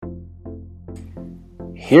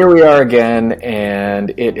Here we are again,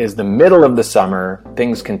 and it is the middle of the summer.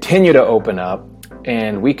 Things continue to open up,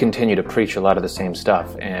 and we continue to preach a lot of the same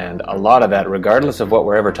stuff. And a lot of that, regardless of what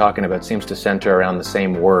we're ever talking about, seems to center around the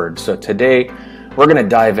same words. So today, we're going to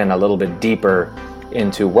dive in a little bit deeper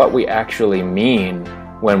into what we actually mean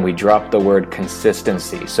when we drop the word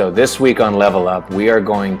consistency. So this week on Level Up, we are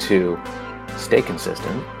going to stay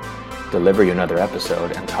consistent, deliver you another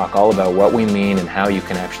episode, and talk all about what we mean and how you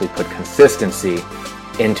can actually put consistency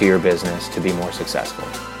into your business to be more successful.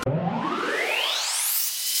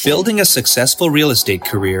 Building a successful real estate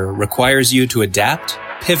career requires you to adapt,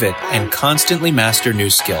 pivot, and constantly master new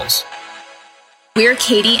skills. We're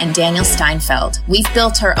Katie and Daniel Steinfeld. We've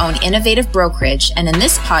built our own innovative brokerage, and in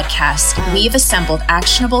this podcast, we've assembled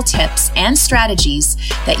actionable tips and strategies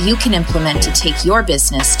that you can implement to take your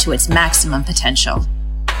business to its maximum potential.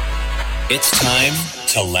 It's time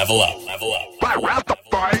to level up. Level up. Level up.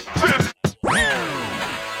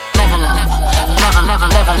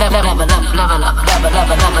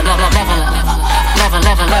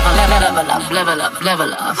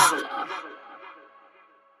 Level up.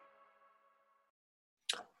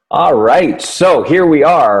 All right, so here we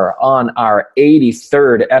are on our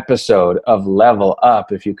 83rd episode of Level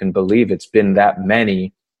Up. If you can believe it's been that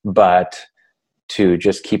many, but to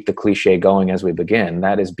just keep the cliche going as we begin,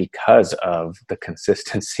 that is because of the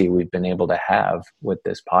consistency we've been able to have with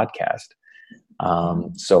this podcast.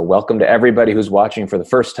 So welcome to everybody who's watching for the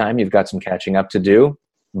first time. You've got some catching up to do,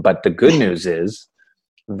 but the good news is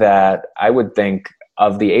that I would think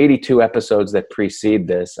of the 82 episodes that precede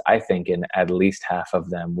this, I think in at least half of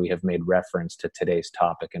them, we have made reference to today's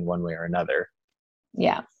topic in one way or another.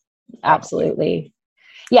 Yeah, absolutely.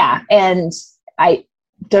 Yeah. And I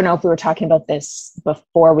don't know if we were talking about this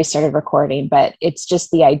before we started recording, but it's just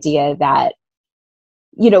the idea that,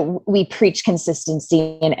 you know, we preach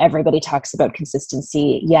consistency and everybody talks about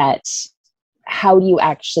consistency, yet how do you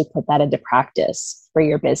actually put that into practice for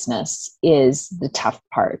your business is the tough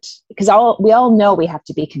part, because we all know we have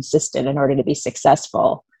to be consistent in order to be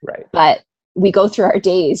successful. Right. But we go through our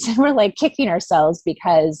days and we're like kicking ourselves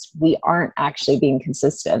because we aren't actually being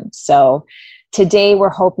consistent. So today we're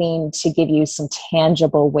hoping to give you some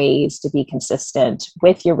tangible ways to be consistent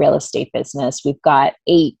with your real estate business. We've got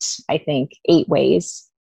 8 ways,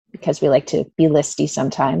 because we like to be listy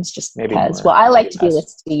sometimes, just maybe because. Well, I like to be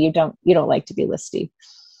listy. You don't like to be listy.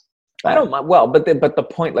 I don't mind. Well, but the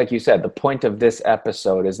point, like you said, the point of this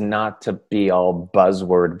episode is not to be all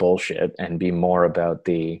buzzword bullshit and be more about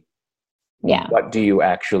what do you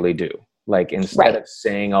actually do? Like instead of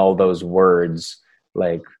saying all those words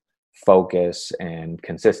like focus and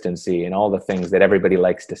consistency and all the things that everybody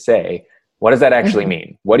likes to say, what does that actually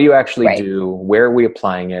mean? What do you actually do? Where are we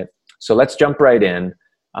applying it? So let's jump right in.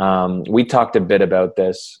 We talked a bit about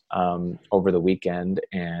this over the weekend,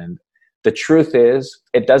 and the truth is,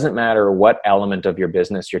 it doesn't matter what element of your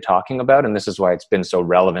business you're talking about, and this is why it's been so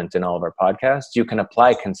relevant in all of our podcasts. You can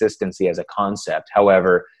apply consistency as a concept.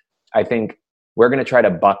 However, I think we're going to try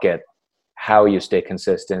to bucket how you stay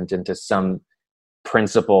consistent into some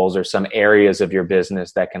principles or some areas of your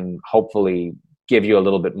business that can hopefully give you a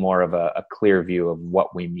little bit more of a clear view of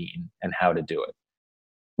what we mean and how to do it.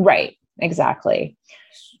 Right, exactly.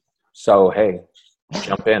 So, hey,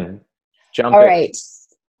 jump in. All right.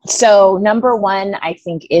 So number 1, I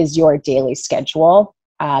think, is your daily schedule,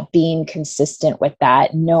 being consistent with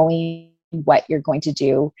that, knowing what you're going to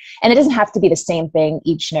do. And it doesn't have to be the same thing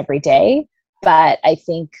each and every day, but I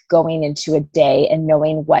think going into a day and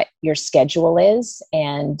knowing what your schedule is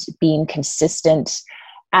and being consistent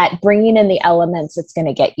at bringing in the elements that's going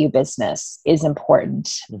to get you business is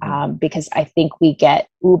important, because I think we get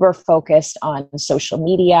uber focused on social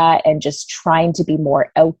media and just trying to be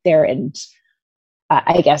more out there and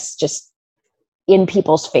I guess just in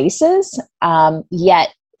people's faces.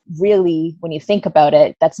 Yet really, when you think about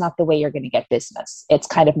it, that's not the way you're going to get business. It's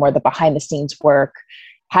kind of more the behind the scenes work,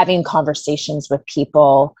 having conversations with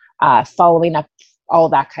people, following up, all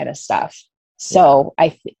that kind of stuff. So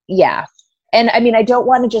And I mean, I don't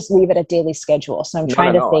want to just leave it a daily schedule. So I'm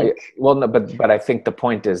trying to think. But I think the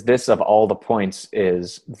point is this, of all the points,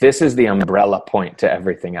 this is the umbrella point to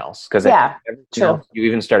everything else. Because you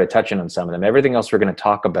even started touching on some of them. Everything else we're going to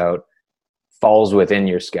talk about falls within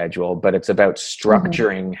your schedule, but it's about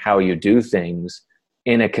structuring how you do things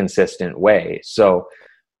in a consistent way. So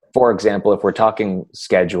for example, if we're talking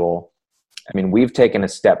schedule, I mean, we've taken a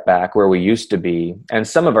step back where we used to be, and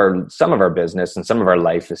some of our business and some of our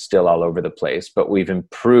life is still all over the place, but we've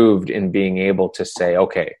improved in being able to say,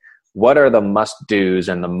 okay, what are the must-dos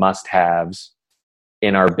and the must-haves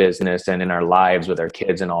in our business and in our lives with our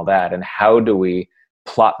kids and all that? And how do we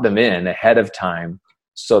plot them in ahead of time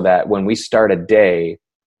so that when we start a day,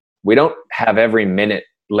 we don't have every minute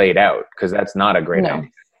laid out, because that's not a great idea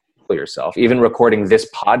for yourself. Even recording this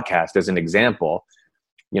podcast as an example,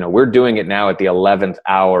 we're doing it now at the 11th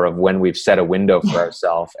hour of when we've set a window for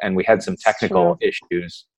ourselves, and we had some technical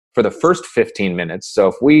issues for the first 15 minutes. So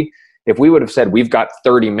if we would have said we've got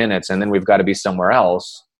 30 minutes and then we've got to be somewhere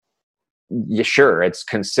else, sure, it's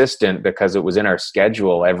consistent because it was in our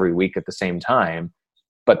schedule every week at the same time.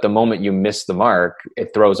 But the moment you miss the mark,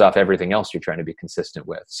 it throws off everything else you're trying to be consistent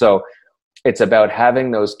with. So it's about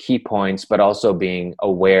having those key points, but also being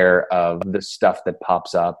aware of the stuff that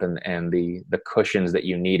pops up and the cushions that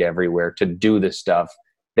you need everywhere to do the stuff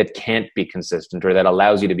that can't be consistent or that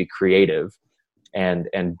allows you to be creative and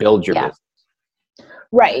build your business.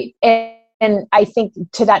 Right. And I think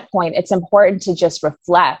to that point, it's important to just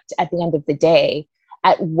reflect at the end of the day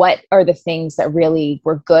at what are the things that really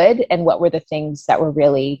were good and what were the things that were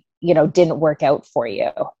really, didn't work out for you.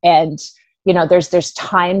 And, there's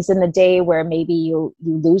times in the day where maybe you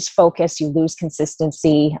lose focus, you lose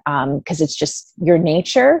consistency, because it's just your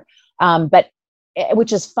nature,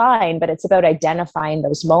 which is fine, but it's about identifying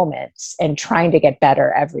those moments and trying to get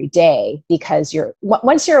better every day, because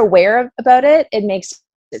once you're aware about it, it makes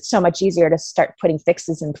it's so much easier to start putting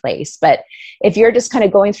fixes in place. But if you're just kind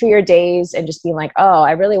of going through your days and just being like, oh,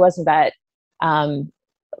 I really wasn't that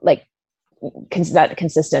that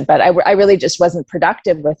consistent, but I really just wasn't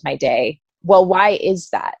productive with my day. Well, why is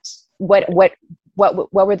that? What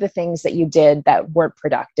were the things that you did that weren't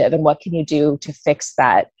productive, and what can you do to fix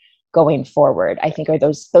that going forward? I think are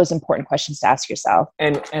those important questions to ask yourself.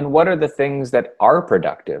 And what are the things that are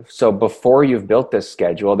productive? So before you've built this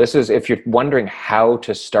schedule, this is, if you're wondering how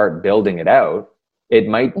to start building it out, it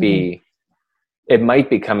might be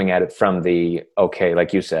coming at it from okay,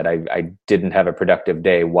 like you said, I didn't have a productive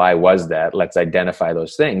day. Why was that? Let's identify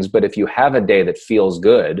those things. But if you have a day that feels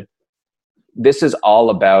good, this is all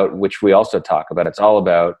about, which we also talk about, it's all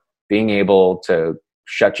about being able to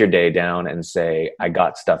shut your day down and say, I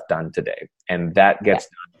got stuff done today. And that gets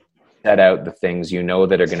done. Set out the things that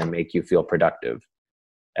are going to make you feel productive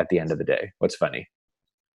at the end of the day. What's funny?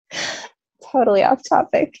 Totally off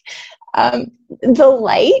topic. The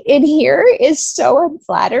light in here is so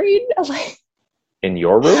unflattering. In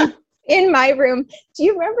your room? In my room. Do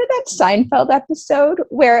you remember that Seinfeld episode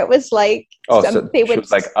where it was like, she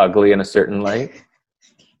was like ugly in a certain light?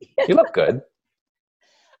 You look good.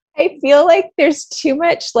 I feel like there's too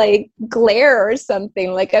much glare or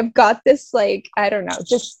something. I've got this I don't know,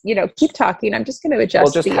 just, keep talking. I'm just going to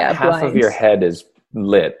adjust the half blinds. Of your head is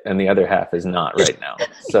lit and the other half is not right now.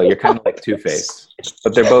 So you're kind of like Two-Face,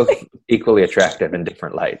 but they're both equally attractive in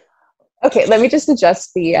different light. Okay, let me just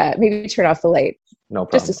adjust maybe turn off the light. No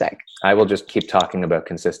problem. Just a sec. I will just keep talking about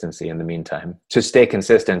consistency in the meantime. To stay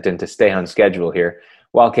consistent and to stay on schedule here,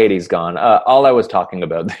 while Katie's gone, all I was talking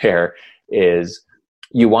about there is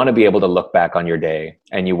you want to be able to look back on your day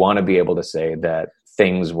and you want to be able to say that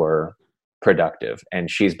things were productive, and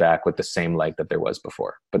she's back with the same light that there was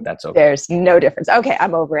before, but that's okay. There's no difference. Okay,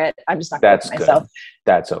 I'm over it. I'm just not going to myself.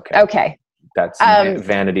 That's okay. Okay. That's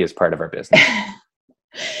vanity is part of our business.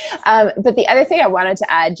 But the other thing I wanted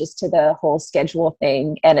to add just to the whole schedule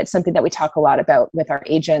thing, and it's something that we talk a lot about with our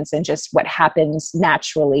agents and just what happens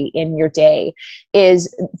naturally in your day,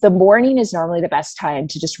 is the morning is normally the best time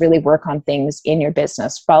to just really work on things in your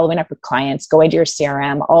business, following up with clients, going to your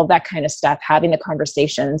CRM, all that kind of stuff, having the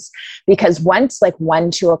conversations. Because once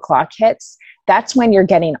 1, 2 o'clock hits, that's when you're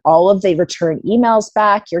getting all of the return emails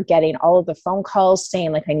back. You're getting all of the phone calls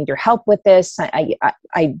saying I need your help with this. I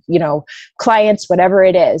clients, whatever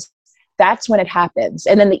it is, that's when it happens.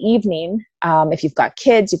 And then the evening, if you've got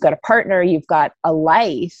kids, you've got a partner, you've got a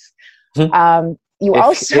life. If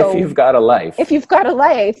you've got a life,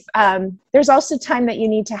 there's also time that you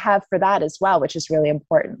need to have for that as well, which is really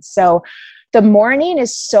important. So the morning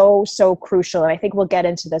is so, so crucial. And I think we'll get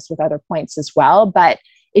into this with other points as well, but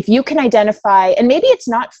if you can identify, and maybe it's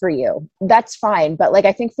not for you, that's fine. But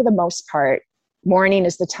I think for the most part, morning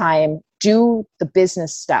is the time, do the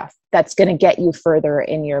business stuff that's going to get you further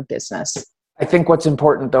in your business. I think what's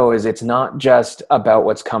important though, is it's not just about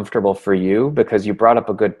what's comfortable for you, because you brought up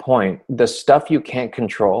a good point. The stuff you can't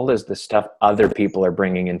control is the stuff other people are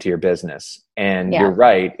bringing into your business. And you're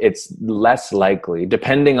right. It's less likely,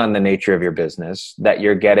 depending on the nature of your business, that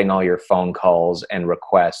you're getting all your phone calls and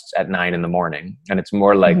requests at 9 a.m. And it's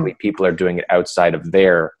more likely people are doing it outside of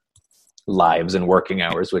their lives and working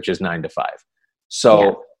hours, which is 9 to 5.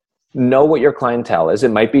 So know what your clientele is.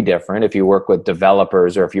 It might be different if you work with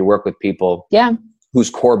developers or if you work with people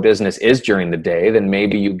whose core business is during the day, then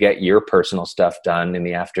maybe you get your personal stuff done in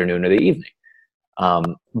the afternoon or the evening.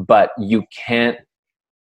 But you can't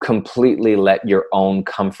completely let your own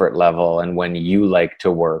comfort level and when you like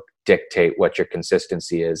to work dictate what your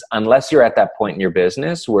consistency is, unless you're at that point in your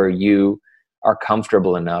business where you are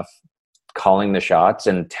comfortable enough calling the shots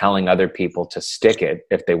and telling other people to stick it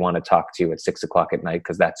if they want to talk to you at 6 o'clock at night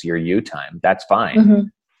because that's your you time. That's fine. Mm-hmm.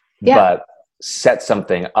 Yeah. But set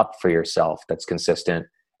something up for yourself that's consistent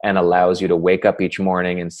and allows you to wake up each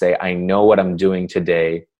morning and say, I know what I'm doing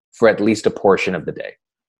today for at least a portion of the day.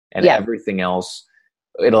 And everything else,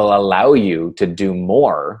 it'll allow you to do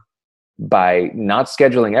more by not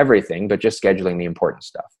scheduling everything, but just scheduling the important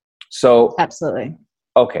stuff. So absolutely.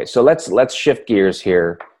 Okay. So let's shift gears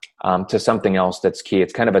here to something else that's key.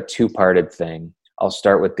 It's kind of a two-parted thing. I'll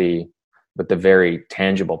start with the very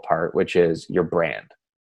tangible part, which is your brand.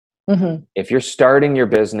 Mm-hmm. If you're starting your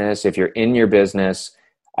business, if you're in your business,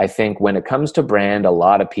 I think when it comes to brand, a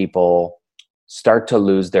lot of people start to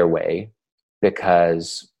lose their way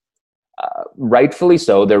because rightfully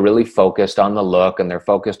so, they're really focused on the look and they're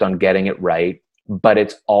focused on getting it right, but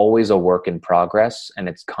it's always a work in progress and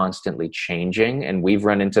it's constantly changing. And we've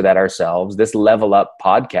run into that ourselves. This Level Up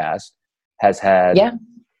podcast has had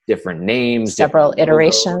different names, several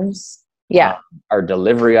iterations. Logos, our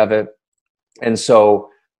delivery of it. And so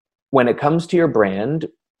when it comes to your brand,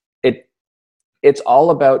 it's all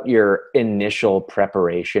about your initial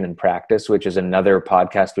preparation and practice, which is another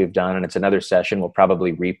podcast we've done. And it's another session we'll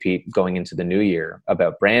probably repeat going into the new year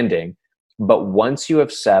about branding. But once you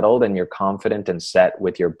have settled and you're confident and set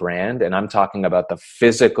with your brand, and I'm talking about the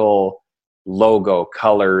physical logo,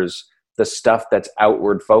 colors, the stuff that's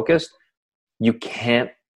outward focused, you can't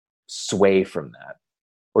sway from that,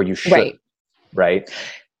 or you should, right?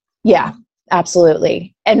 Yeah.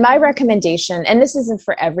 Absolutely. And my recommendation, and this isn't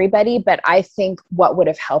for everybody, but I think what would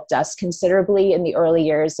have helped us considerably in the early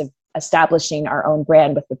years of establishing our own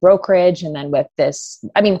brand with the brokerage and then with this,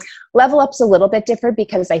 I mean, Level Up's a little bit different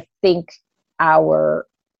because I think our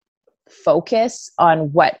focus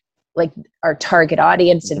on what like our target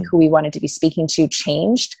audience and who we wanted to be speaking to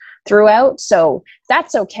changed throughout. So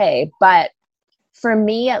that's okay. But for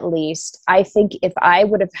me, at least, I think if I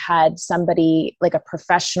would have had somebody like a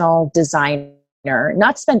professional designer,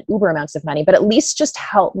 not spend uber amounts of money, but at least just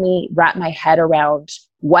help me wrap my head around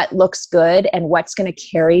what looks good and what's going to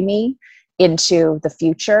carry me into the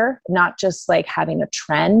future, not just like having a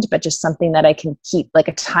trend, but just something that I can keep, like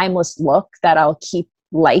a timeless look that I'll keep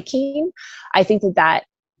liking. I think that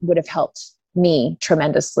would have helped me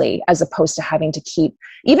tremendously, as opposed to having to keep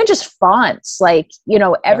even just fonts. Like,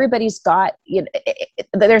 everybody's got,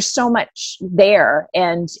 there's so much there.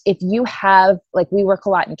 And if you have, like, we work a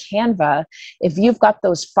lot in Canva, if you've got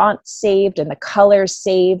those fonts saved and the colors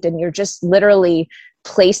saved, and you're just literally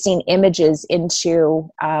placing images into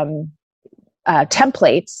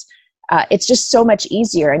templates, it's just so much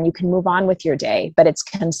easier and you can move on with your day, but it's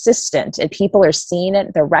consistent and people are seeing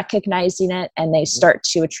it, they're recognizing it, and they start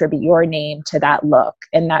to attribute your name to that look.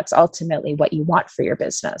 And that's ultimately what you want for your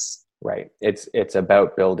business. Right. It's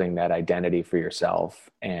about building that identity for yourself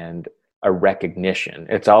and a recognition.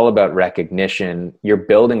 It's all about recognition. You're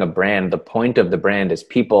building a brand. The point of the brand is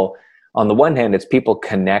people, on the one hand, it's people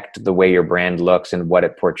connect the way your brand looks and what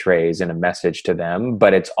it portrays in a message to them,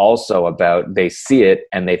 but it's also about they see it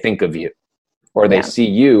and they think of you, or they see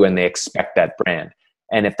you and they expect that brand.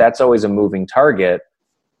 And if that's always a moving target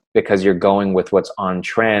because you're going with what's on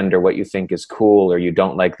trend or what you think is cool, or you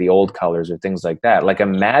don't like the old colors or things like that. Like,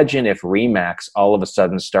 imagine if Remax all of a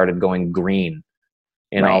sudden started going green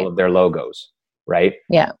in all of their logos, right?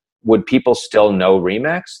 Yeah. Would people still know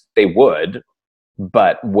Remax? They would.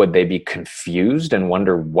 But would they be confused and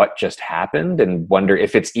wonder what just happened and wonder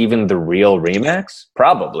if it's even the real Remax?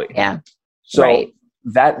 Probably. Yeah. So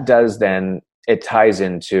that does then, it ties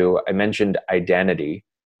into, I mentioned identity,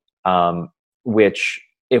 which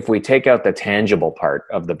if we take out the tangible part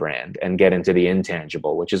of the brand and get into the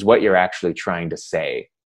intangible, which is what you're actually trying to say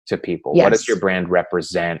to people. What does your brand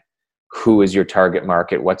represent? Who is your target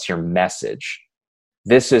market? What's your message?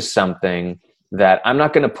 This is something that I'm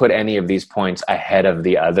not going to put any of these points ahead of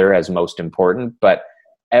the other as most important, but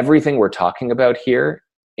everything we're talking about here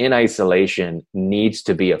in isolation needs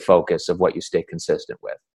to be a focus of what you stay consistent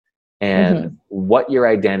with. And what your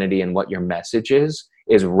identity and what your message is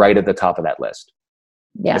right at the top of that list.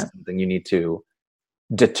 Yeah. It's something you need to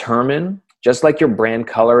determine, just like your brand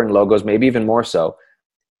color and logos, maybe even more so,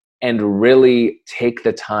 and really take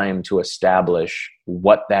the time to establish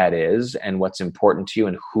what that is and what's important to you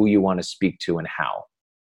and who you want to speak to and how.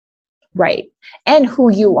 Right. And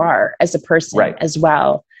who you are as a person as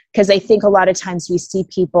well. Because I think a lot of times we see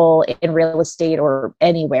people in real estate or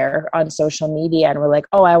anywhere on social media and we're like,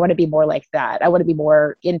 oh, I want to be more like that. I want to be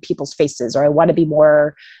more in people's faces, or I want to be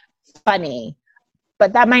more funny.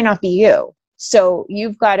 But that might not be you. So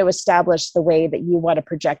you've got to establish the way that you want to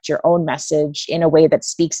project your own message in a way that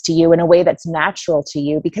speaks to you, in a way that's natural to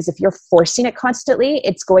you. Because if you're forcing it constantly,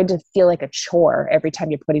 it's going to feel like a chore every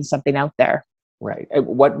time you're putting something out there. Right.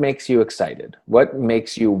 What makes you excited? What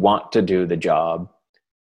makes you want to do the job?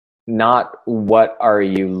 Not what are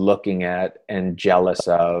you looking at and jealous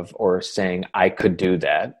of or saying, I could do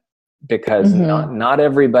that. Because not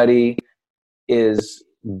everybody is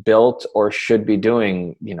built or should be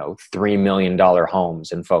doing, $3 million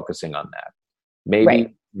homes and focusing on that.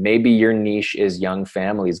 Maybe your niche is young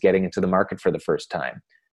families getting into the market for the first time.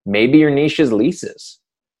 Maybe your niche is leases.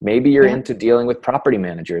 Maybe you're into dealing with property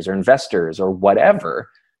managers or investors or whatever.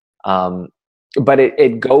 But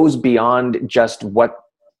it goes beyond just what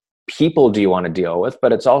people do you want to deal with,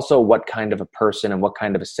 but it's also what kind of a person and what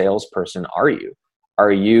kind of a salesperson are you?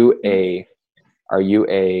 Are you a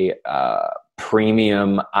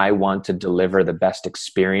premium, I want to deliver the best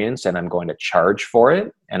experience and I'm going to charge for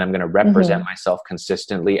it and I'm going to represent myself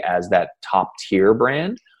consistently as that top tier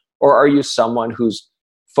brand? Or are you someone who's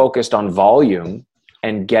focused on volume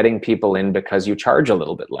and getting people in because you charge a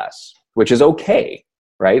little bit less, which is okay,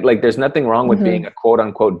 right? Like there's nothing wrong with being a quote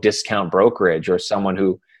unquote discount brokerage or someone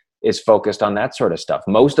who is focused on that sort of stuff.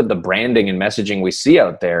 Most of the branding and messaging we see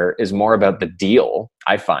out there is more about the deal,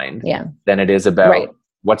 I find, than it is about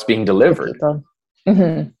what's being delivered.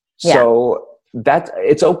 So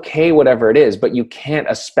it's okay, whatever it is, but you can't,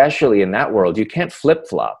 especially in that world, you can't flip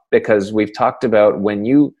flop, because we've talked about when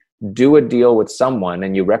you do a deal with someone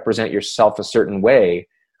and you represent yourself a certain way,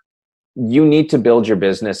 you need to build your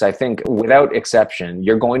business. I think without exception,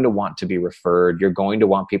 you're going to want to be referred. You're going to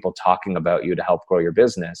want people talking about you to help grow your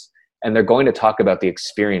business. And they're going to talk about the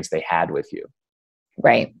experience they had with you.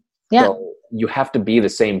 Right. Yeah. So you have to be the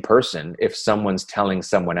same person if someone's telling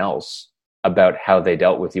someone else about how they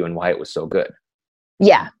dealt with you and why it was so good.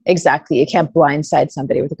 Yeah, exactly. You can't blindside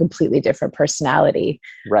somebody with a completely different personality.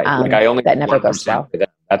 Right. Like I only that never goes well.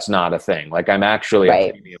 That's not a thing. Like I'm actually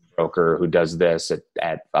a premium broker who does this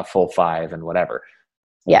at a full 5 and whatever.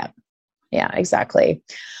 Yeah. Yeah, exactly.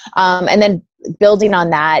 And then building on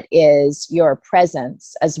that is your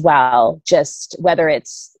presence as well. Just whether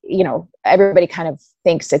it's, everybody kind of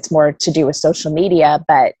thinks it's more to do with social media,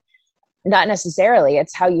 but not necessarily.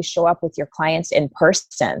 It's how you show up with your clients in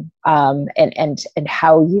person, and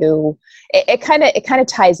how you. It kind of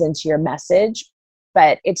ties into your message,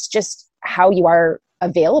 but it's just how you are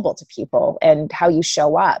available to people and how you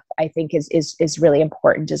show up, I think is really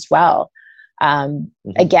important as well.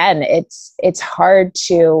 Again, it's hard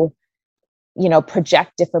to,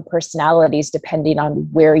 project different personalities depending on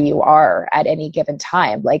where you are at any given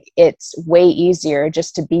time. Like it's way easier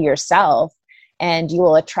just to be yourself, and you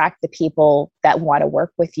will attract the people that want to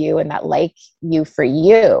work with you and that like you for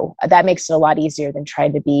you. That makes it a lot easier than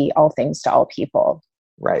trying to be all things to all people.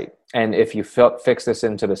 Right. And if you fix this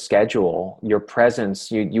into the schedule, your presence,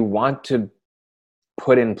 you want to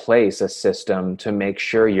put in place a system to make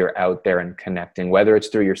sure you're out there and connecting, whether it's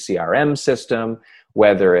through your CRM system,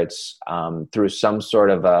 whether it's through some sort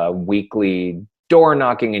of a weekly door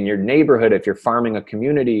knocking in your neighborhood, if you're farming a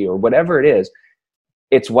community or whatever it is.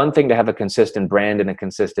 It's one thing to have a consistent brand and a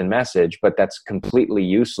consistent message, but that's completely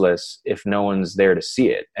useless if no one's there to see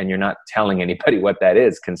it and you're not telling anybody what that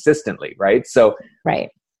is consistently, right? So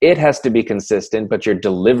it has to be consistent, but your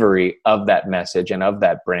delivery of that message and of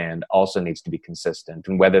that brand also needs to be consistent.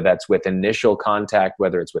 And whether that's with initial contact,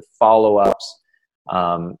 whether it's with follow-ups,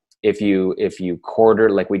 if you quarter,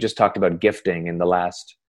 like we just talked about gifting in the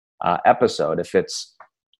last episode, if it's,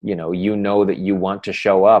 you know that you want to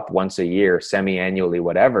show up once a year, semi-annually,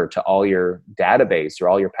 whatever, to all your database or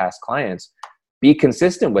all your past clients, be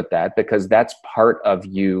consistent with that, because that's part of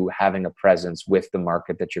you having a presence with the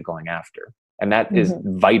market that you're going after. And that is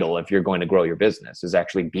vital if you're going to grow your business, is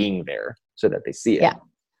actually being there so that they see it. Yeah,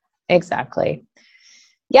 exactly.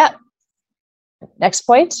 Yeah. Next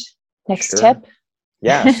point, next tip.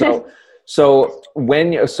 Yeah. So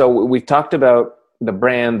we've talked about the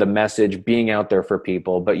brand, the message, being out there for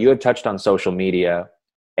people, but you had touched on social media,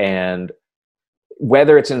 and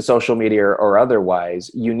whether it's in social media or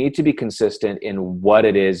otherwise, you need to be consistent in what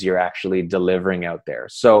it is you're actually delivering out there.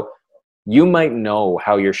 So you might know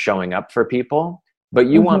how you're showing up for people, but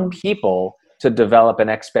you want people to develop an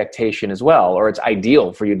expectation as well, or it's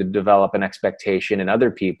ideal for you to develop an expectation in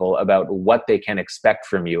other people about what they can expect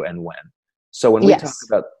from you and when. So when we talk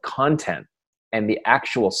about content and the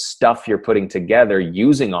actual stuff you're putting together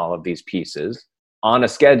using all of these pieces, on a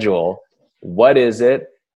schedule. What is it?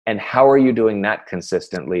 And how are you doing that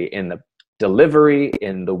consistently in the delivery,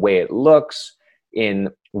 in the way it looks, in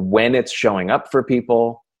when it's showing up for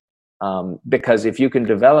people? Because if you can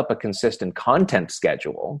develop a consistent content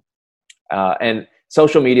schedule, and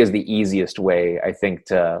social media is the easiest way, I think,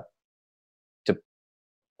 to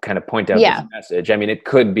kind of point out this message. I mean, it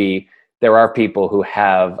could be, there are people who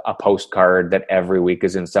have a postcard that every week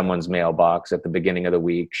is in someone's mailbox at the beginning of the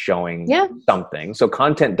week showing something. So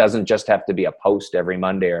content doesn't just have to be a post every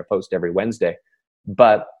Monday or a post every Wednesday.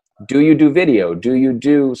 But do you do video? Do you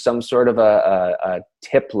do some sort of a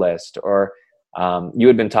tip list? Or you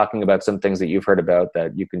had been talking about some things that you've heard about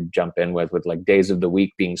that you can jump in with like days of the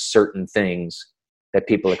week being certain things that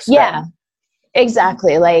people expect. Yeah.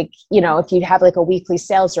 Exactly. Like, if you have like a weekly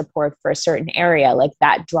sales report for a certain area, like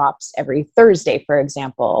that drops every Thursday, for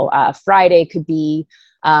example. Friday could be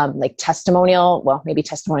like testimonial. Well, maybe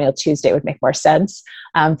testimonial Tuesday would make more sense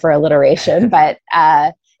for alliteration. But,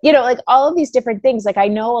 like all of these different things. Like I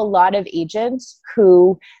know a lot of agents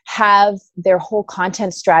who have their whole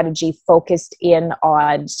content strategy focused in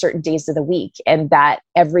on certain days of the week, and that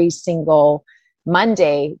every single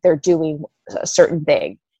Monday they're doing a certain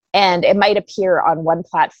thing. And it might appear on one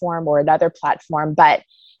platform or another platform, but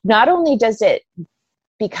not only does it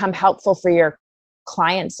become helpful for your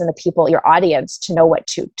clients and the people, your audience, to know what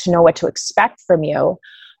to expect from you,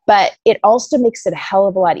 but it also makes it a hell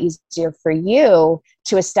of a lot easier for you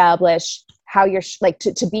to establish how you're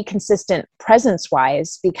to be consistent presence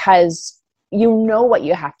wise, because you know what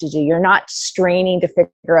you have to do. You're not straining to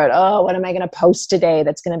figure out, oh, what am I going to post today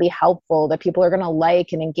that's going to be helpful, that people are going to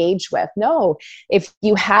like and engage with? No, if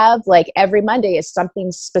you have like every Monday is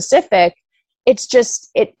something specific, it's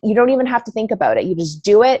just, you don't even have to think about it. You just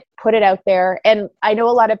do it, put it out there. And I know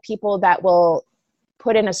a lot of people that will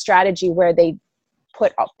put in a strategy where they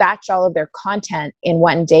batch all of their content in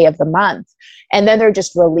one day of the month, and then they're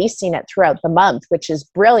just releasing it throughout the month, which is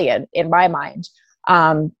brilliant in my mind.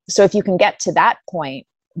 So if you can get to that point,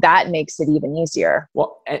 that makes it even easier.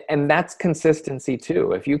 Well, and that's consistency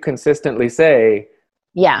too. If you consistently say,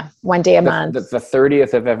 one day a month, the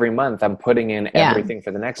 30th of every month, I'm putting in everything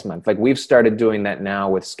for the next month. Like we've started doing that now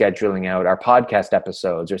with scheduling out our podcast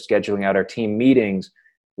episodes or scheduling out our team meetings,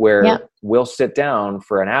 where we'll sit down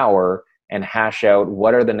for an hour and hash out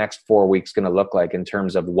what are the next 4 weeks going to look like in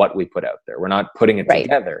terms of what we put out there. We're not putting it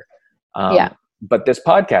together. But this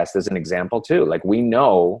podcast is an example too. Like we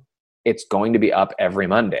know it's going to be up every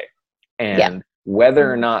Monday, and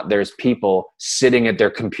whether or not there's people sitting at their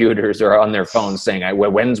computers or on their phones saying,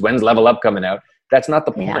 when's Level Up coming out? That's not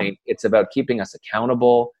the point. It's about keeping us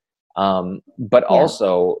accountable, but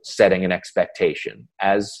also setting an expectation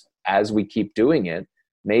as we keep doing it.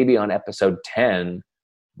 Maybe on episode 10,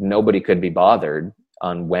 nobody could be bothered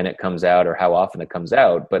on when it comes out or how often it comes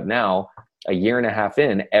out. But now, a year and a half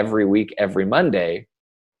in, every week, every Monday,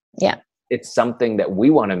 it's something that we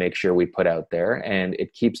want to make sure we put out there, and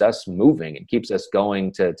it keeps us moving. It keeps us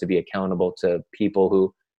going to be accountable to people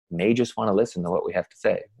who may just want to listen to what we have to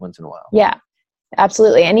say once in a while. Yeah,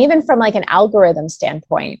 absolutely. And even from like an algorithm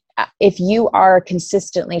standpoint, if you are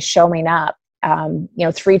consistently showing up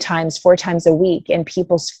 3 times, 4 times a week in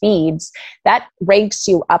people's feeds, that ranks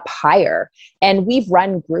you up higher. And we've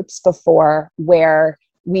run groups before where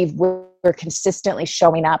we're consistently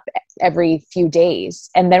showing up every few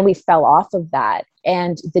days, and then we fell off of that.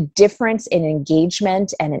 And the difference in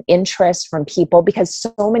engagement and an interest from people, because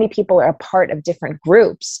so many people are a part of different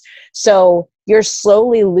groups, so you're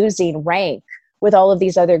slowly losing rank with all of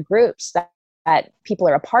these other groups that people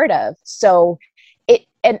are a part of. So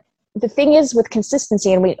and the thing is with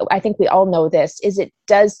consistency, and I think we all know this, is it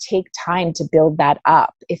does take time to build that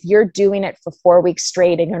up. If you're doing it for 4 weeks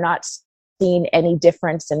straight and you're not seeing any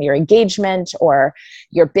difference in your engagement or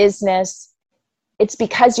your business, it's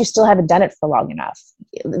because you still haven't done it for long enough.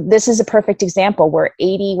 This is a perfect example. We're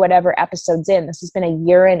 80 whatever episodes in. This has been a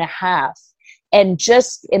year and a half. And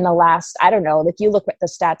just in the last, I don't know if you look at the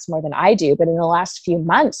stats more than I do, but in the last few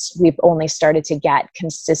months, we've only started to get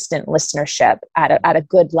consistent listenership at a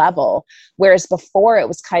good level. Whereas before it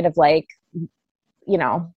was kind of like,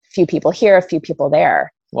 a few people here, a few people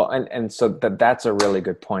there. Well, and so that's a really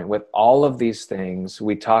good point. With all of these things,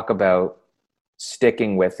 we talk about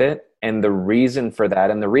sticking with it. And the reason for that,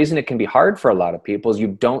 and the reason it can be hard for a lot of people, is you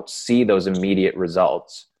don't see those immediate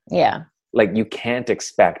results. Yeah. Like you can't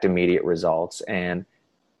expect immediate results. And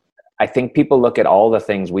I think people look at all the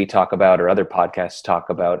things we talk about or other podcasts talk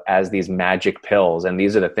about as these magic pills. And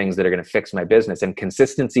these are the things that are going to fix my business. And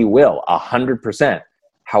consistency will 100%.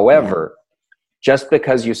 However, just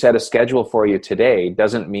because you set a schedule for you today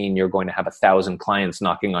doesn't mean you're going to have 1,000 clients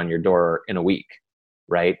knocking on your door in a week.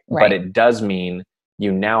 right? But it does mean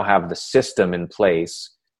you now have the system in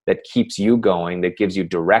place that keeps you going, that gives you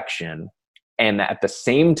direction, and at the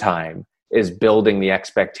same time is building the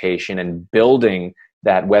expectation and building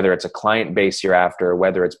that, whether it's a client base you're after,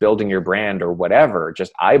 whether it's building your brand or whatever,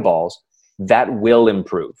 just eyeballs, that will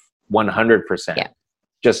improve 100%. Yeah.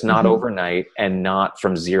 Just not overnight and not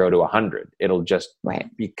from 0 to 100. It'll just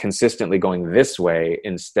be consistently going this way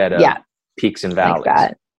instead of peaks and valleys. Like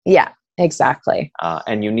that. Yeah, exactly.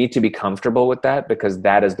 And you need to be comfortable with that, because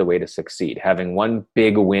that is the way to succeed. Having one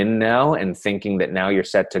big win now and thinking that now you're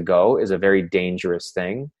set to go is a very dangerous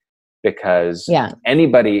thing, because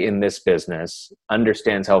anybody in this business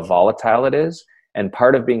understands how volatile it is. And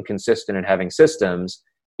part of being consistent and having systems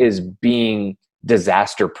is being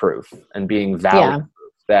disaster proof and being value proof.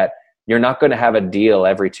 That you're not going to have a deal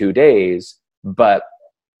every 2 days, but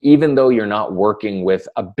even though you're not working with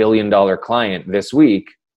 $1 billion client this week,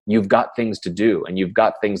 you've got things to do, and you've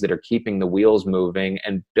got things that are keeping the wheels moving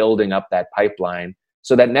and building up that pipeline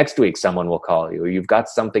so that next week someone will call you, or you've got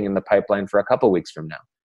something in the pipeline for a couple of weeks from now.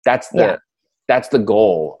 That's the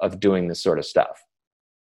goal of doing this sort of stuff.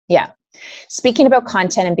 Yeah. Speaking about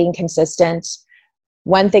content and being consistent,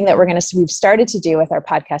 one thing that we've started to do with our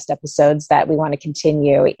podcast episodes that we want to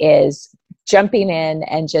continue is jumping in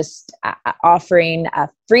and just offering a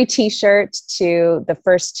free t-shirt to the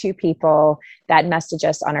first 2 people that message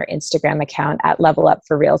us on our Instagram account at Level Up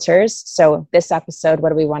for Realtors. So this episode, what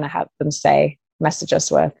do we want to have them message us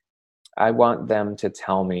with? I want them to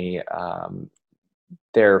tell me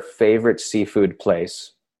their favorite seafood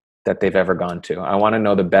place that they've ever gone to. I want to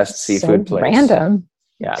know the best seafood place. Random.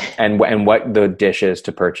 Yeah. And what the dish is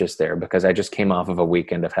to purchase there, because I just came off of a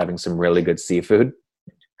weekend of having some really good seafood.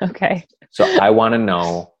 Okay. So I want to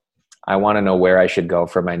know where I should go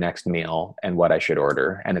for my next meal and what I should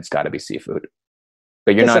order. And it's got to be seafood.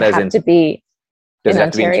 But you're not as in. Does it have to be in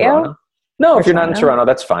Ontario? No, if you're not in Toronto,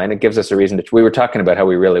 that's fine. It gives us a reason to. We were talking about how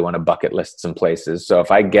we really want to bucket list some places. So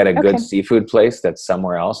if I get a good seafood place that's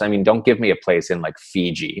somewhere else, I mean, don't give me a place in like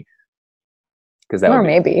Fiji, because that or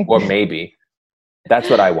maybe.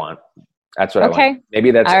 That's what I want. That's what I want.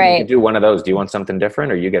 Maybe that's, you can do one of those. Do you want something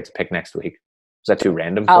different, or you get to pick next week? Is that too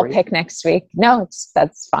random for you? I'll pick next week. No,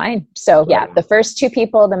 that's fine. So the first 2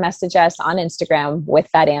 people to message us on Instagram with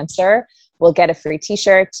that answer will get a free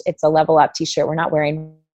t-shirt. It's a Level Up t-shirt. We're not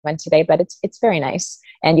wearing one today, but it's very nice.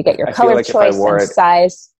 And you get your color of choice and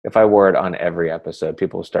size. If I wore it on every episode,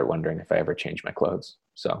 people will start wondering if I ever change my clothes.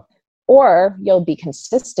 Or you'll be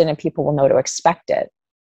consistent and people will know to expect it.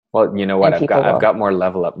 Well, you know what? I've got more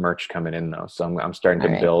Level Up merch coming in though, so I'm starting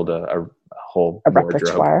to build a whole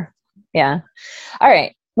repertoire. Yeah. All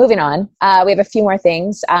right. Moving on. We have a few more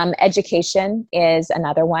things. Education is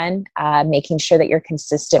another one. Making sure that you're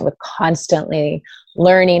consistent with constantly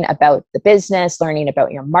learning about the business, learning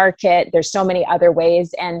about your market. There's so many other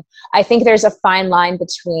ways, and I think there's a fine line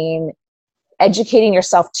between educating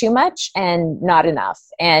yourself too much and not enough.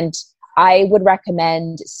 And I would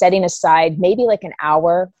recommend setting aside maybe like an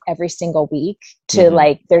hour every single week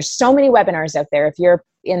to there's so many webinars out there. If you're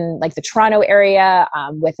in like the Toronto area,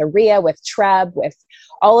 with ARIA, with TREB, with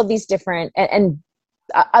all of these different and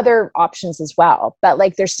other options as well. But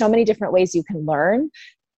like, there's so many different ways you can learn.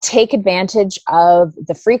 Take advantage of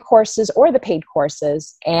the free courses or the paid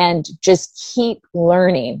courses and just keep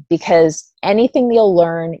learning, because anything you'll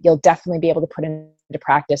learn, you'll definitely be able to put into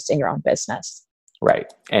practice in your own business.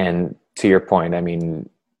 Right. And to your point, I mean,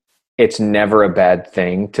 it's never a bad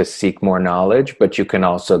thing to seek more knowledge, but you can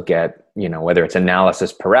also get, whether it's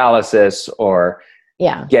analysis paralysis or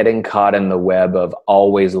getting caught in the web of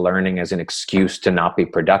always learning as an excuse to not be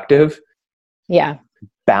productive. Yeah.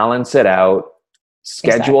 Balance it out,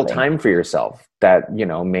 schedule time for yourself that,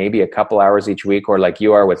 maybe a couple hours each week, or like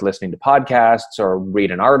you are with listening to podcasts or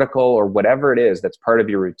read an article or whatever it is that's part of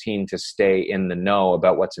your routine to stay in the know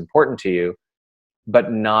about what's important to you,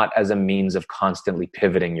 but not as a means of constantly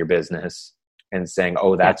pivoting your business and saying,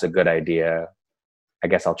 oh, that's a good idea. I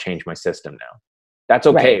guess I'll change my system now. That's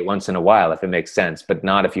okay once in a while if it makes sense, but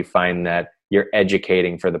not if you find that you're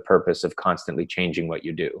educating for the purpose of constantly changing what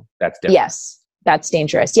you do. That's different. Yes, that's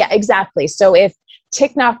dangerous. Yeah, exactly. So if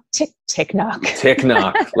TikTok.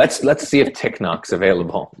 Let's see if TikTok's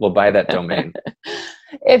available. We'll buy that domain.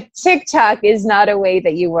 If TikTok is not a way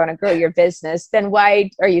that you want to grow your business, then why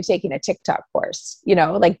are you taking a TikTok course?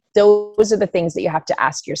 Like those are the things that you have to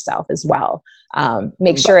ask yourself as well.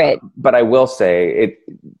 But I will say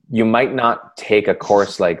you might not take a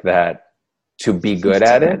course like that to be good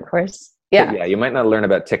at it. Course. Yeah. But you might not learn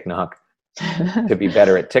about TikTok to be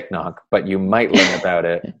better at TikTok, but you might learn about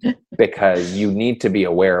it because you need to be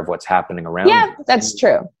aware of what's happening around you. Yeah, that's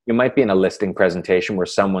true. You might be in a listing presentation where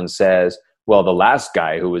someone says, well, the last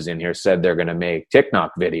guy who was in here said they're going to make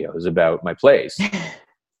TikTok videos about my place.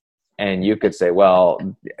 And you could say, well,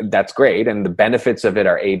 that's great. And the benefits of it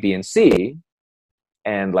are A, B, and C.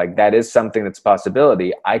 And like, that is something that's a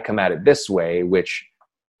possibility. I come at it this way, which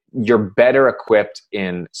you're better equipped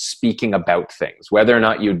in speaking about things, whether or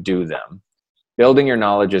not you do them. Building your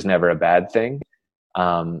knowledge is never a bad thing.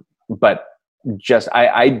 But just,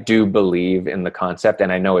 I do believe in the concept,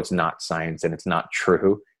 and I know it's not science and it's not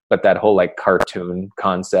true, but that whole like cartoon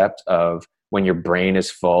concept of when your brain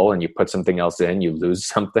is full and you put something else in, you lose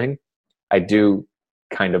something. I do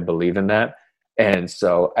kind of believe in that. And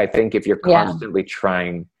so I think if you're constantly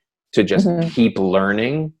trying to just keep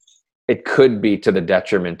learning, it could be to the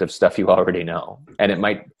detriment of stuff you already know. And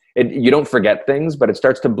you don't forget things, but it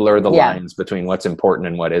starts to blur the lines between what's important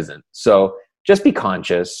and what isn't. So just be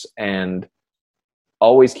conscious and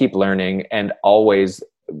always keep learning, and always,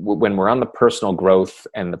 when we're on the personal growth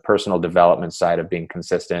and the personal development side of being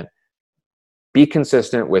consistent, be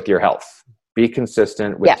consistent with your health. Be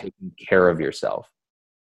consistent with taking care of yourself.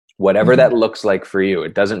 Whatever that looks like for you.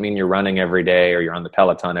 It doesn't mean you're running every day, or you're on the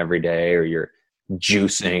Peloton every day, or you're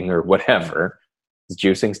juicing or whatever. Is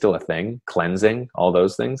juicing still a thing? Cleansing? All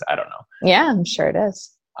those things? I don't know. Yeah, I'm sure it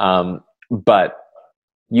is. But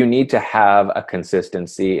you need to have a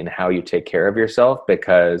consistency in how you take care of yourself,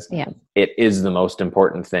 because it is the most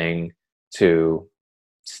important thing to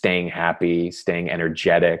staying happy, staying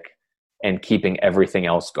energetic, and keeping everything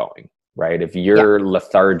else going, right? If you're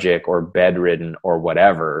lethargic or bedridden or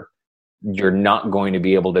whatever, you're not going to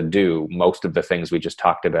be able to do most of the things we just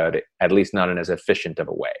talked about, at least not in as efficient of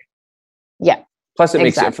a way. Yeah. Plus, it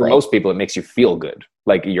makes it, for most people, it makes you feel good.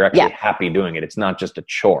 Like you're actually happy doing it. It's not just a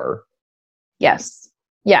chore. Yes.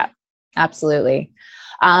 Yeah, absolutely.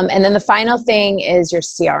 And then the final thing is your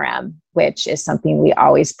CRM, which is something we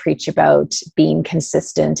always preach about, being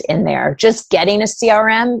consistent in there. Just getting a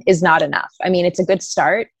CRM is not enough. I mean, it's a good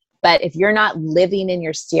start, but if you're not living in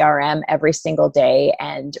your CRM every single day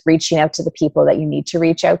and reaching out to the people that you need to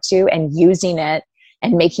reach out to and using it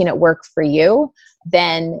and making it work for you,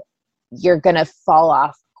 then you're going to fall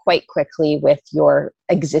off quite quickly with your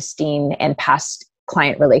existing and past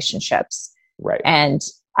client relationships. Right. And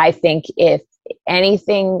I think if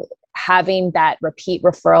anything, having that repeat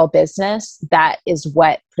referral business, that is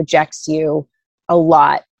what projects you a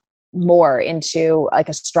lot more into like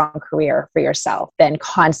a strong career for yourself than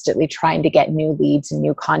constantly trying to get new leads and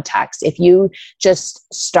new contacts. If you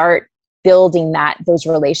just start building those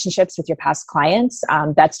relationships with your past clients,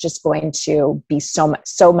 that's just going to be so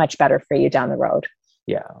much better for you down the road.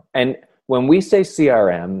 Yeah. And when we say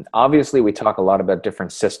CRM, obviously we talk a lot about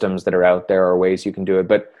different systems that are out there or ways you can do it,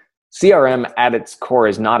 but CRM at its core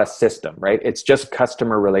is not a system, right? It's just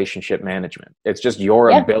customer relationship management. It's just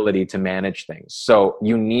your ability to manage things. So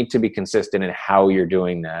you need to be consistent in how you're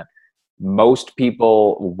doing that. Most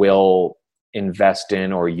people will invest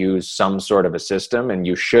in or use some sort of a system, and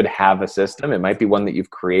you should have a system. It might be one that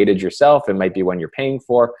you've created yourself. It might be one you're paying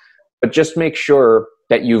for, but just make sure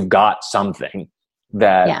that you've got something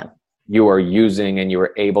that you are using and you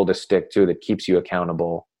are able to stick to that keeps you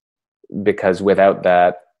accountable, because without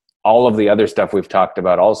that, all of the other stuff we've talked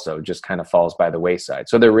about also just kind of falls by the wayside.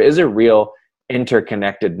 So there is a real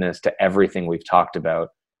interconnectedness to everything we've talked about.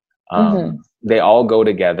 They all go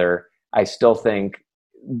together. I still think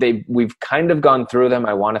we've kind of gone through them,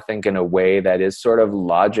 I want to think, in a way that is sort of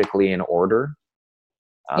logically in order.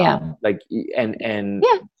 I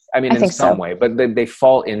mean, in some way, but they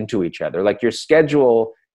fall into each other. Like your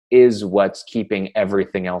schedule is what's keeping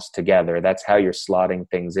everything else together. That's how you're slotting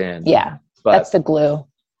things in. Yeah. But that's the glue.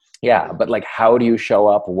 Yeah. But like, how do you show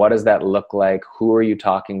up? What does that look like? Who are you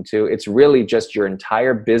talking to? It's really just your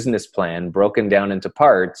entire business plan broken down into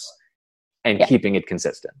parts and keeping it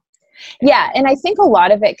consistent. Yeah. And I think a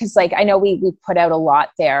lot of it, because like, I know we put out a lot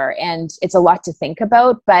there and it's a lot to think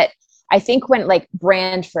about, but I think when like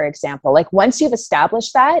brand, for example, like once you've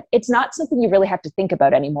established that, it's not something you really have to think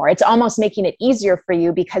about anymore. It's almost making it easier for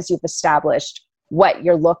you because you've established what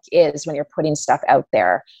your look is when you're putting stuff out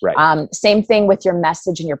there. Right. Same thing with your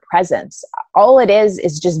message and your presence. All it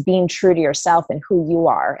is just being true to yourself and who you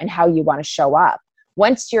are and how you want to show up.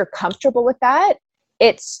 Once you're comfortable with that,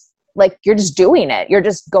 it's like you're just doing it. You're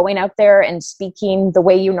just going out there and speaking the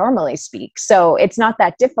way you normally speak. So it's not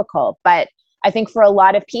that difficult. But I think for a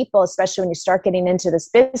lot of people, especially when you start getting into this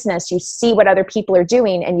business, you see what other people are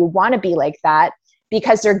doing and you want to be like that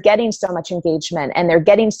because they're getting so much engagement and they're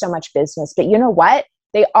getting so much business. But you know what?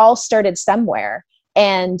 They all started somewhere.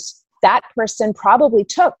 And that person probably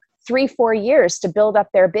took 3-4 years to build up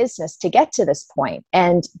their business to get to this point.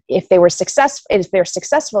 And if they're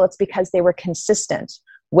successful, it's because they were consistent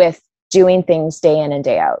with doing things day in and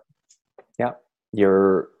day out. Yeah.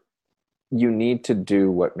 You need to do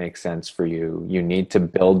what makes sense for you. You need to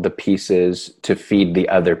build the pieces to feed the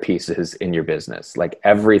other pieces in your business. Like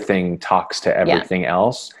everything talks to everything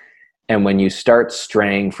else. And when you start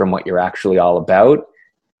straying from what you're actually all about,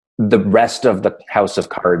 the rest of the house of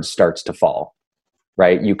cards starts to fall,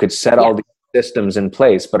 right? You could set all these systems in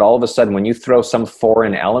place, but all of a sudden when you throw some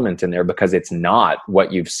foreign element in there because it's not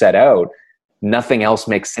what you've set out, nothing else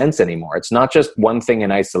makes sense anymore. It's not just one thing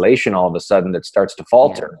in isolation all of a sudden that starts to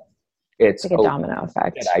falter. It's like a domino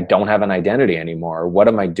effect. I don't have an identity anymore. What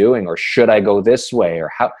am I doing? Or should I go this way?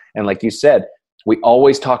 Or how? And like you said, we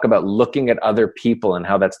always talk about looking at other people and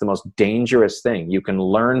how that's the most dangerous thing. You can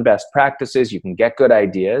learn best practices, you can get good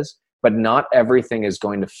ideas, but not everything is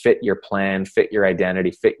going to fit your plan, fit your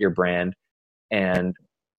identity, fit your brand. And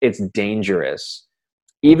it's dangerous.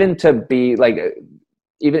 Even to be like,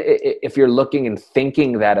 even if you're looking and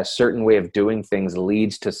thinking that a certain way of doing things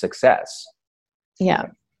leads to success. Yeah.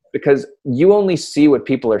 Because you only see what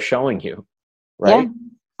people are showing you, right? Yeah.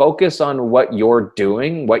 Focus on what you're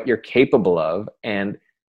doing, what you're capable of. And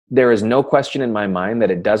there is no question in my mind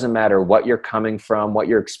that it doesn't matter what you're coming from, what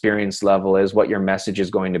your experience level is, what your message is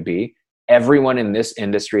going to be. Everyone in this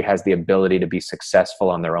industry has the ability to be successful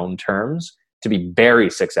on their own terms, to be very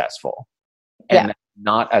successful. And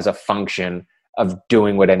not as a function of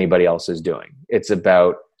doing what anybody else is doing. It's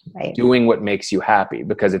about doing what makes you happy,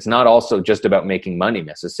 because it's not also just about making money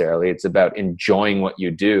necessarily. It's about enjoying what you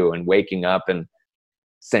do and waking up and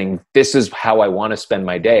saying, this is how I want to spend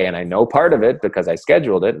my day. And I know part of it because I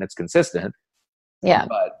scheduled it and it's consistent. Yeah.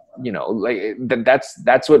 But like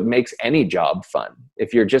that's what makes any job fun.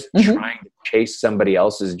 If you're just trying to chase somebody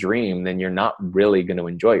else's dream, then you're not really going to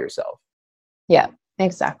enjoy yourself. Yeah,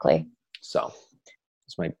 exactly. So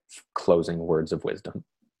that's my closing words of wisdom.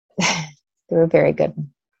 They were very good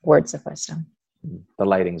words of wisdom. The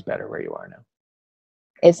lighting's better where you are now.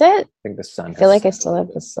 Is it? I think the sun. I feel like I still have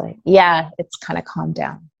this light. Yeah, it's kind of calmed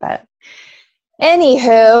down. But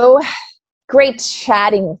anywho, great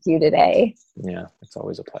chatting with you today. Yeah, it's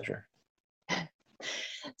always a pleasure.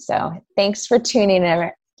 So thanks for tuning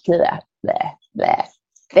in.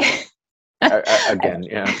 Again,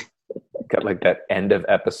 yeah. Got like that end of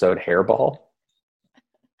episode hairball.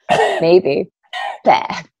 Maybe. All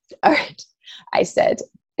right. I said,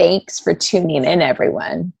 thanks for tuning in,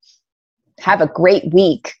 everyone. Have a great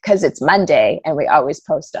week, because it's Monday and we always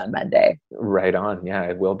post on Monday. Right on. Yeah,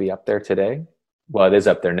 it will be up there today. Well, it is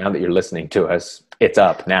up there now that you're listening to us. It's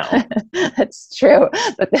up now. That's true.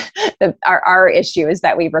 But our issue is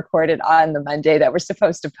that we recorded on the Monday that we're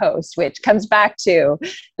supposed to post, which comes back to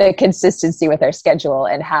the consistency with our schedule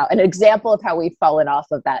and how an example of how we've fallen off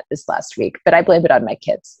of that this last week. But I blame it on my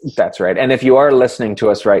kids. That's right. And if you are listening to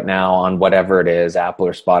us right now on whatever it is, Apple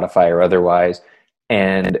or Spotify or otherwise,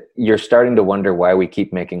 and you're starting to wonder why we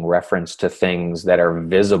keep making reference to things that are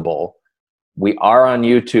visible, we are on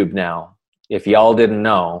YouTube now. If y'all didn't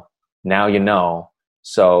know, now you know.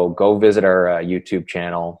 So go visit our YouTube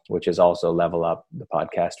channel, which is also Level Up, the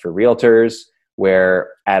podcast for realtors,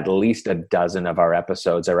 where at least a dozen of our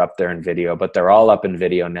episodes are up there in video, but they're all up in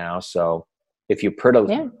video now. So if you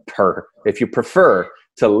if you prefer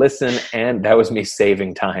to listen, and that was me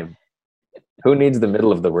saving time. Who needs the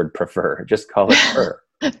middle of the word prefer? Just call it per.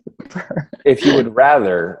 If you would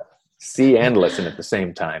rather see and listen at the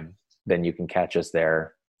same time, then you can catch us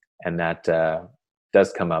there. And that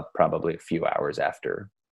does come up probably a few hours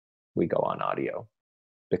after we go on audio,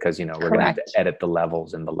 because, we're going to have to edit the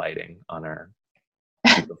levels and the lighting on our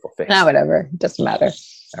beautiful face. No, whatever. It doesn't matter.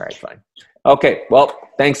 All right, fine. Okay. Well,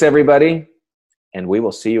 thanks everybody. And we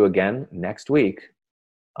will see you again next week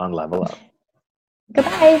on Level Up.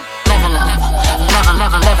 Goodbye. Level up.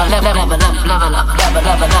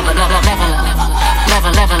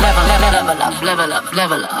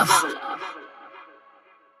 Level up.